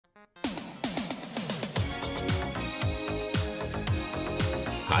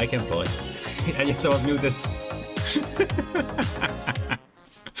I can play. And yes, I was muted.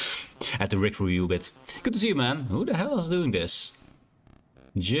 Had to recruit you a bit. Good to see you, man. Who the hell is doing this?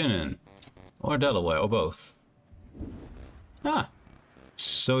 Jinan. Or Delaware, or both. Ah.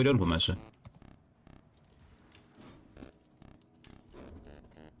 So you don't want mensen.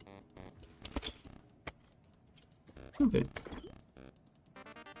 Okay.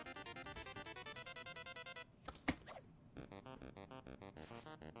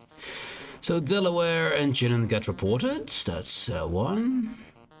 So Delaware and Jinan get reported. That's one.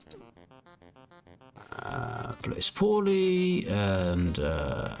 Plays poorly, and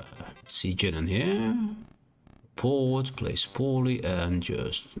see Jinan here. Report, plays poorly, and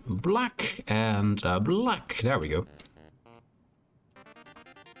just black and black. There we go.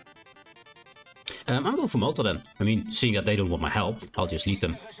 I'm going for Malta then. I mean, seeing that they don't want my help, I'll just leave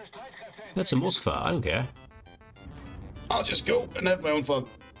them. That's a Moskva, I don't care. I'll just go and have my own fun.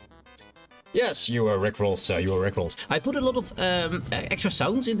 Yes, you are Rickrolls, you are Rickrolls. I put a lot of extra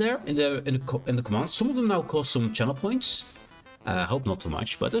sounds in there, in the commands. Some of them now cost some channel points. Hope not too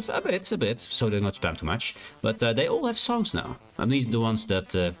much, but a bit, so they're not spam too much. But they all have sounds now. And these are the ones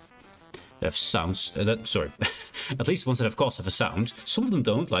that have sounds. Sorry, at least the ones that have cost have a sound. Some of them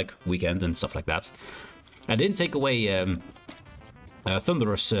don't, like Weekend and stuff like that. I didn't take away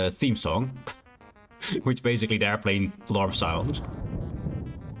Thunderous theme song, which basically they're playing alarm sound.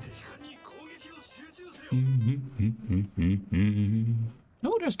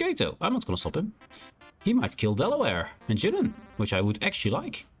 Oh, there's Gato. I'm not gonna stop him. He might kill Delaware and Jinan, which I would actually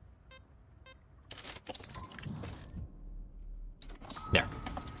like. There.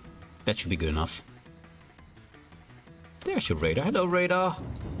 That should be good enough. There's your radar. Hello, radar.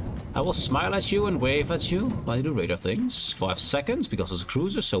 I will smile at you and wave at you while you do radar things. 5 seconds, because it's a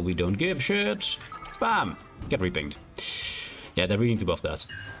cruiser, so we don't give shit. Bam! Get repinged. Yeah, they really need to buff that.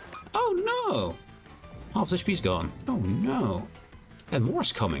 Oh no! Half the HP's gone. Oh no. And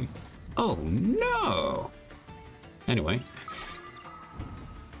more's coming. Oh no. Anyway.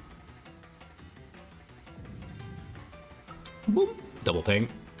 Boom. Double ping.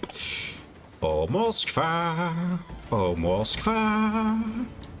 Oh Moskva. Oh Moskva.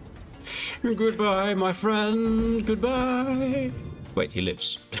 Goodbye, my friend. Goodbye. Wait, he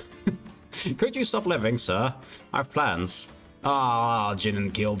lives. Could you stop living, sir? I have plans. Ah,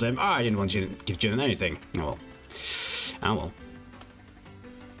 Jinan killed him. I didn't want to give Jinan anything. Oh well. Oh well.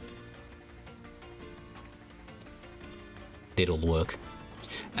 Did all the work.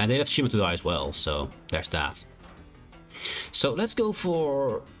 And they left Shima to die as well, so there's that. So let's go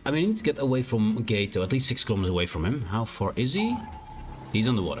for... I mean, I need to get away from Gato, at least 6 kilometers away from him. How far is he? He's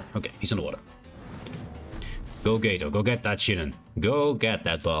underwater. Okay, he's underwater. Go Gato, go get that Jinan. Go get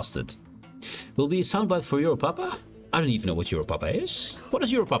that bastard. Will be a soundbite for your papa? I don't even know what your papa is. What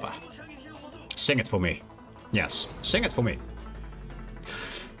is your papa? Sing it for me. Yes, sing it for me.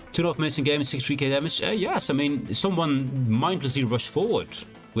 2.5 minutes in game and 63k damage. Yes, I mean, someone mindlessly rushed forward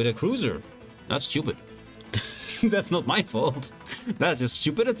with a cruiser. That's stupid. That's not my fault. That's just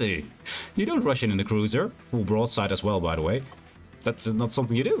stupidity. You don't rush in a cruiser. Full broadside as well, by the way. That's not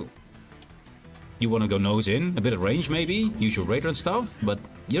something you do. You want to go nose in, a bit of range maybe, use your radar and stuff, but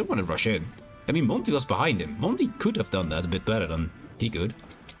you don't want to rush in. I mean, Monty was behind him. Monty could have done that a bit better than he could.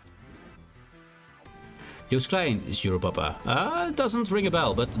 Joost Klein is your papa. It doesn't ring a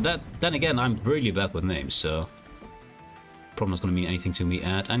bell, but then again, I'm really bad with names, so... Probably not going to mean anything to me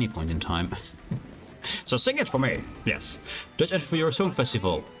at any point in time. So sing it for me! Yes. Dutch entry for your song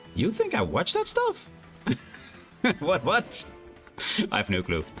festival. You think I watch that stuff? What? I have no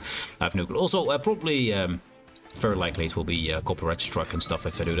clue. I have no clue. Also, probably... very likely it will be copyright struck and stuff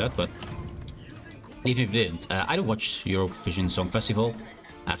if I do that, but... Even if it didn't, I don't watch Eurovision Song Festival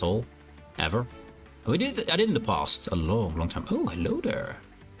at all, ever. I did in the past, a long time. Oh, hello there.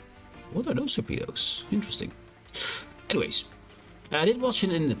 What are those torpedoes? Interesting. Anyways, I did watch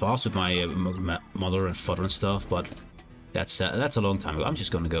it in the past with my mother and father and stuff, but that's a long time ago. I'm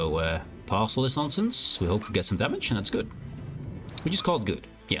just gonna go past all this nonsense. We hope we get some damage, and that's good. We just call it good,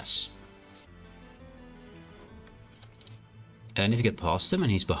 yes. And if you get past him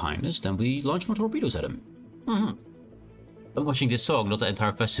and he's behind us, then we launch more torpedoes at him. I'm watching this song, not the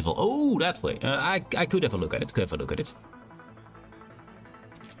entire festival. Oh, that way. I could have a look at it. But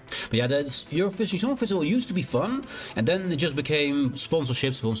yeah, the Eurovision Song Festival used to be fun, and then it just became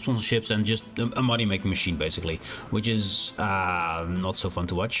sponsorships, and just a money-making machine, basically, which is not so fun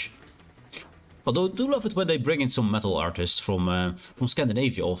to watch. Although I do love it when they bring in some metal artists from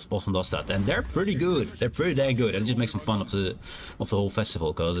Scandinavia. Often does that, and they're pretty good. They're pretty dang good, and it just makes some fun of the whole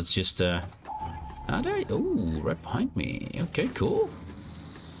festival, because it's just. There. Oh, right behind me. Okay, cool.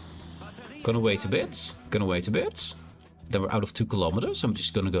 Gonna wait a bit. Gonna wait a bit. Then we're out of 2 kilometers. I'm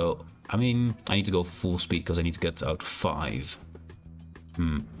just gonna go... I mean, I need to go full speed because I need to get out 5.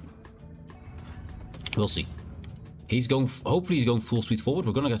 We'll see. He's going... Hopefully he's going full speed forward.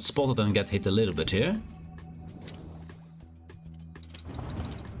 We're gonna get spotted and get hit a little bit here.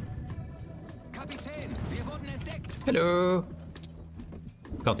 Hello.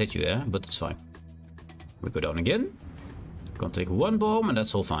 Can't hit you there, but it's fine. We go down again. Gonna take 1 bomb and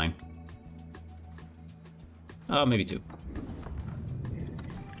that's all fine. Maybe 2.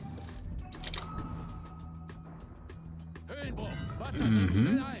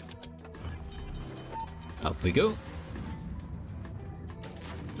 Up we go.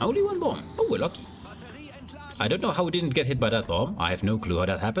 Only 1 bomb. Oh, we're lucky. I don't know how we didn't get hit by that bomb. I have no clue how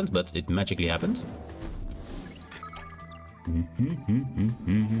that happened, but it magically happened.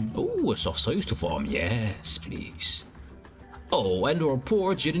 Oh, a soft Soyuz to farm. Yes, please. Oh, and our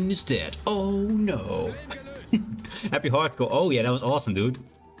poor Jiren is dead. Oh, no. Happy Hardcore. Oh, yeah, that was awesome, dude.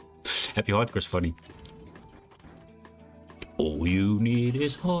 Happy Hardcore's funny. All you need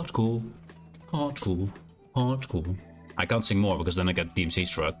is hardcore. Hardcore. Hardcore. I can't sing more because then I get DMC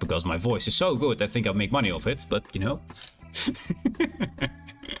struck because my voice is so good I think I'll make money off it, but you know.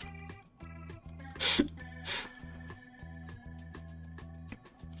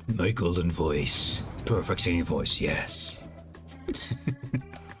 My golden voice. Perfect singing voice, yes.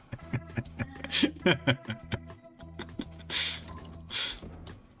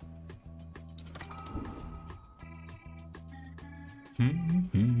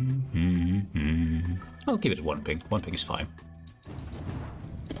 I'll give it 1 ping. 1 ping is fine.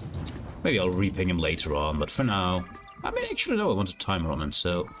 Maybe I'll re-ping him later on, but for now... I mean, actually, no, I want a timer on him,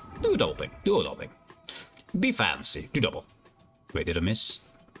 so... Do a double ping. Do a double ping. Be fancy. Do double. Wait, did I miss?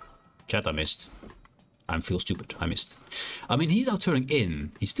 Chat, I missed. I feel stupid. I missed. I mean, he's out turning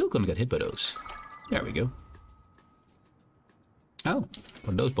in. He's still gonna get hit by those. There we go. Oh,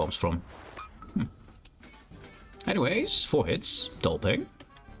 where are those bombs from? Anyways, 4 hits. Double ping.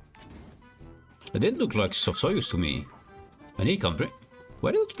 It didn't look like soft Soyuz to me. And he come...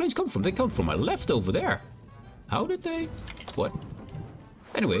 Where did those planes come from? They come from my left over there. How did they... What?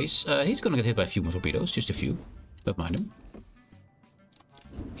 Anyways, he's gonna get hit by a few more torpedoes. Just a few. Don't mind him.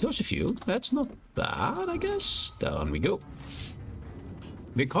 Just a few. That's not bad, I guess. Down we go.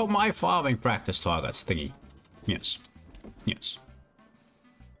 Become my farming practice targets thingy. Yes. Yes.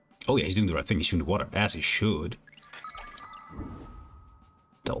 Oh yeah, he's doing the right thing. He's shooting the water, as he should.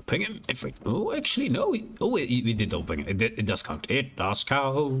 Double ping him. If we... Oh, actually, no. We did double ping him. It does count. It does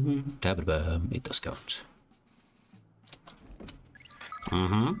count. It does count.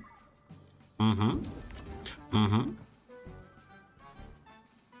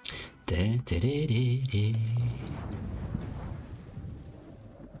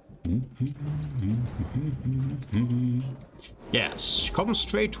 Yes, come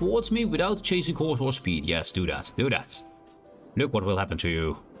straight towards me without chasing course or speed. Yes, do that. Do that. Look what will happen to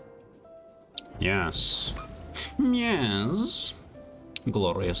you. Yes. Yes.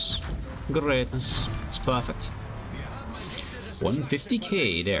 Glorious. Greatness. It's perfect.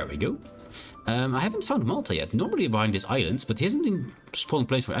 150k. There we go. I haven't found Malta yet. Normally behind this island, but he hasn't been spawning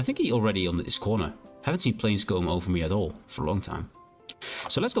planes for... I think he already on this corner. Haven't seen planes going over me at all for a long time.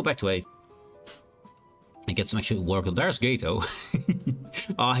 So let's go back to A. And get some actual work. There's Gato.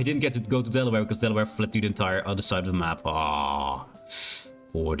 Oh, he didn't get to go to Delaware because Delaware fled to the entire other side of the map. Ah,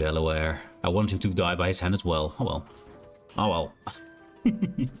 poor Delaware. I wanted him to die by his hand as well. Oh well. Oh well.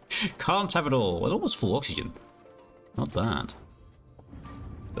 Can't have it all. With almost full oxygen. Not bad.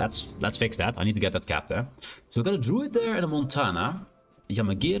 Let's fix that. I need to get that cap there. So we've got a Druid there and a Montana.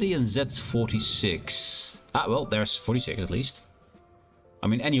 Yamagiri and Z46. Ah, well, there's 46 at least. I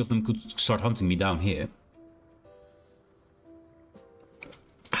mean, any of them could start hunting me down here.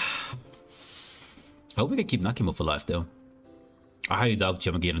 I hope we can keep Nakimov alive, though. I highly doubt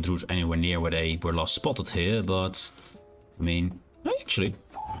Yamagiri and Druid are anywhere near where they were last spotted here, but... I mean... Actually...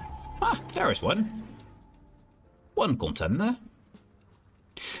 Ah, there is one. One contender.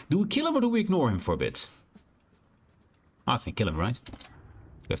 Do we kill him or do we ignore him for a bit? I think kill him, right?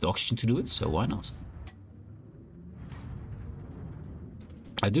 We have the oxygen to do it, so why not?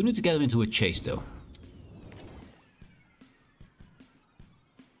 I do need to get him into a chase, though.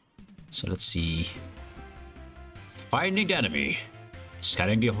 So let's see. Finding the enemy.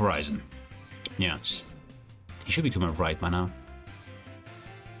 Scanning the horizon. Yes. He should be to my right by now.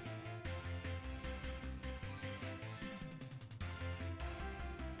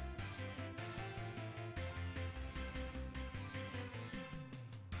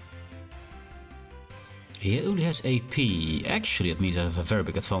 He only has AP. Actually, it means I have a very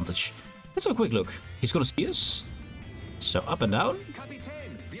big advantage. Let's have a quick look. He's gonna see us. So up and down.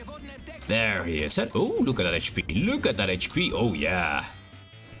 There he is. Oh, look at that HP. Look at that HP. Oh, yeah.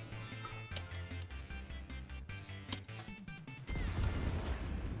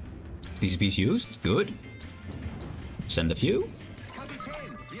 TCP's used. Good. Send a few.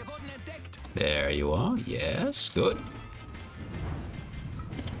 There you are. Yes, good.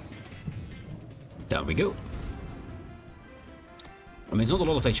 Down we go. I mean, it's not a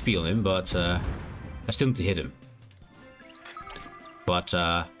lot of HP on him, but I still need to hit him. But,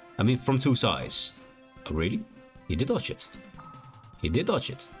 I mean, from two sides. Oh, really? He did dodge it. He did dodge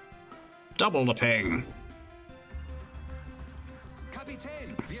it. Double the ping!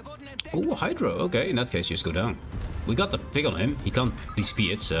 Oh, Hydro. Okay, in that case, just go down. We got the pig on him. He can't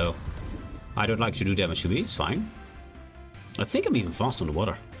DCP it, so I don't like to do damage to me. It's fine. I think I'm even fast on the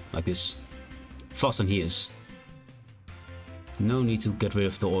water. Like this. Faster than he is. No need to get rid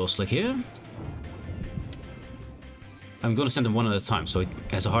of the oil slick here. I'm gonna send them one at a time, so he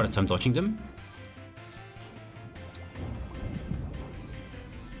has a harder time dodging them.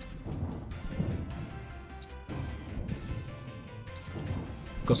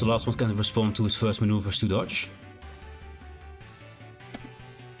 Because the last one can respond to his first maneuvers to dodge.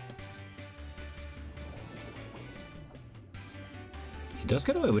 He does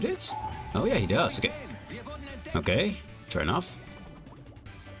get away with it. Oh yeah, he does. Okay. Okay, fair enough.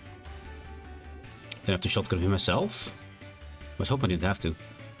 Didn't have to shotgun him myself. I was hoping I didn't have to.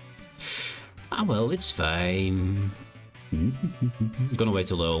 Ah well, it's fine. Gonna wait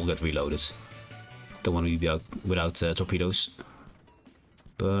till they all get reloaded. Don't want to be out without torpedoes.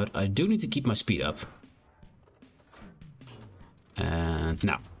 But I do need to keep my speed up. And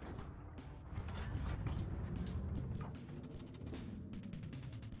now.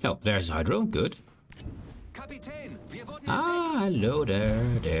 Oh, there's Hydro. Good. Ah, hello there.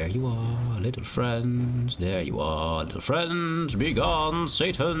 There you are, little friends. There you are, little friends. Be gone,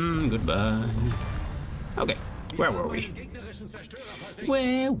 Satan. Goodbye. Okay, where were we?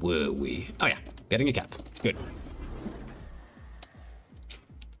 Where were we? Oh yeah, getting a cap. Good.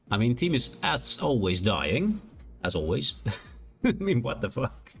 I mean, team is as always dying. As always. I mean, what the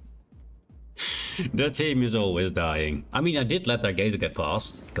fuck? The team is always dying. I mean, I did let their gator get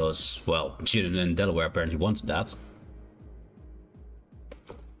past, because, well, Jin and Delaware apparently wanted that.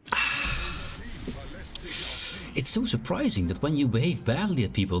 It's so surprising that when you behave badly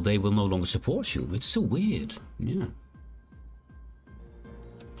at people, they will no longer support you. It's so weird. Yeah.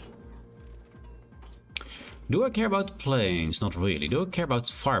 Do I care about planes? Not really. Do I care about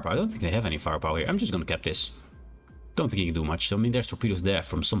firepower? I don't think they have any firepower here. I'm just gonna cap this. Don't think he can do much. I mean, there's torpedoes there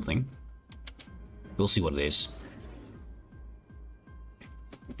from something. We'll see what it is.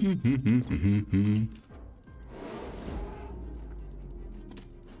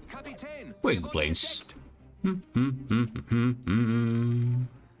 Where's the planes?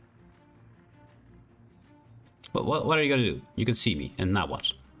 What are you gonna do? You can see me, and now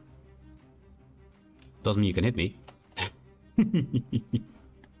what? Doesn't mean you can hit me.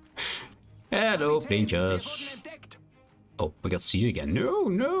 Hello, plangers. Oh, we got to see you again. No,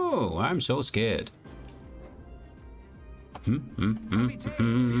 no, I'm so scared.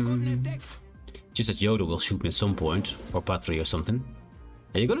 Just that Yoda will shoot me at some point, or Patri or something.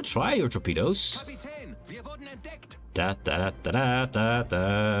 Are you gonna try your torpedoes? Da da da da da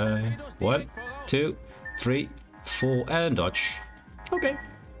da. 1, 2, 3, 4, and dodge. Okay.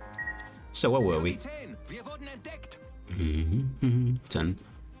 So where were we? 10,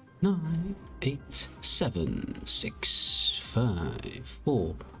 9, 8, 7, 6, 5,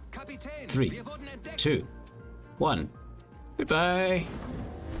 4, 3, 2, 1. Goodbye.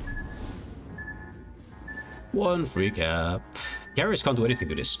 1 free cap. Carriers can't do anything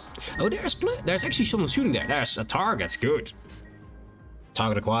to this. Oh, there's actually someone shooting there. There's a target. Good.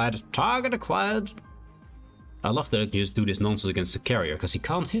 Target acquired. Target acquired. I love that I can just do this nonsense against the carrier, because he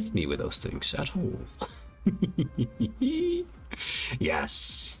can't hit me with those things at all.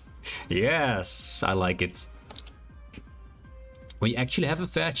 Yes. Yes, I like it. When you actually have a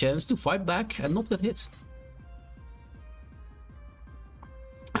fair chance to fight back and not get hit.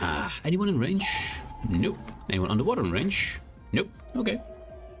 Ah, anyone in range? Nope. Anyone underwater in range? Nope. Okay.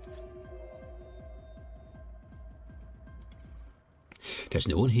 There's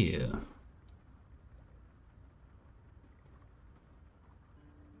no one here.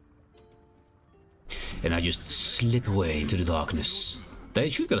 And I just slip away into the darkness. They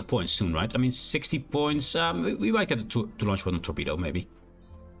should get a point soon, right? I mean, 60 points. We might get to launch one torpedo, maybe.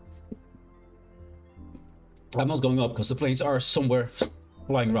 I'm not going up because the planes are somewhere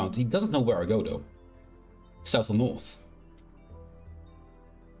flying around. He doesn't know where I go, though. South or north.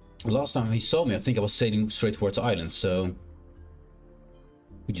 Last time he saw me, I think I was sailing straight towards the island, so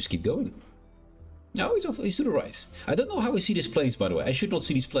we just keep going. No, he's to the right. I don't know how I see these planes, by the way. I should not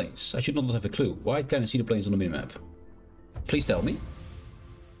see these planes. I should not have a clue. Why can't I see the planes on the minimap? Please tell me.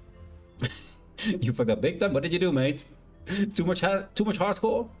 You fucked up big time. What did you do, mate? Too much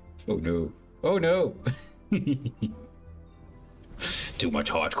hardcore? Oh no. Oh no. Too much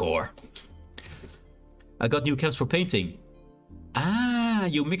hardcore. I got new caps for painting. Ah,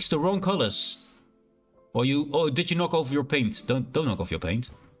 you mixed the wrong colors. Or did you knock off your paint? Don't knock off your paint.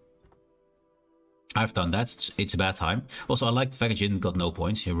 I've done that. It's a bad time. Also, I like the fact that Jin got no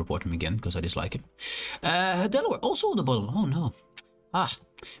points. Here, report him again because I dislike him. Delaware also on the bottom. Oh no. Ah.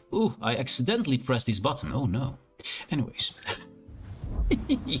 Ooh, I accidentally pressed this button. Oh no. Anyways.